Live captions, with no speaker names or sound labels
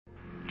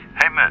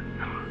Mitt.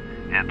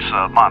 It's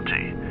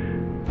Monty.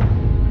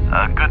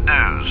 Good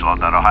news on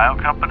that Ohio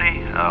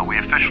company. We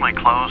officially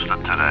closed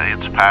it today.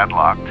 It's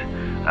padlocked.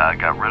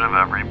 Got rid of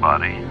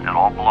everybody. It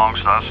all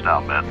belongs to us now,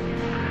 Mitt.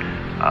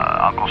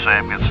 Uncle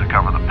Sam gets to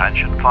cover the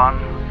pension fund.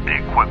 The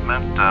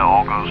equipment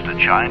all goes to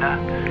China.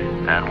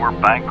 And we're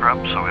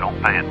bankrupt, so we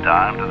don't pay a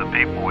dime to the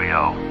people we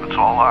owe. It's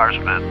all ours,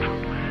 Mitt.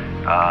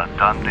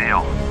 Done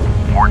deal.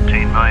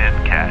 $14 million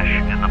cash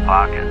in the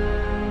pocket.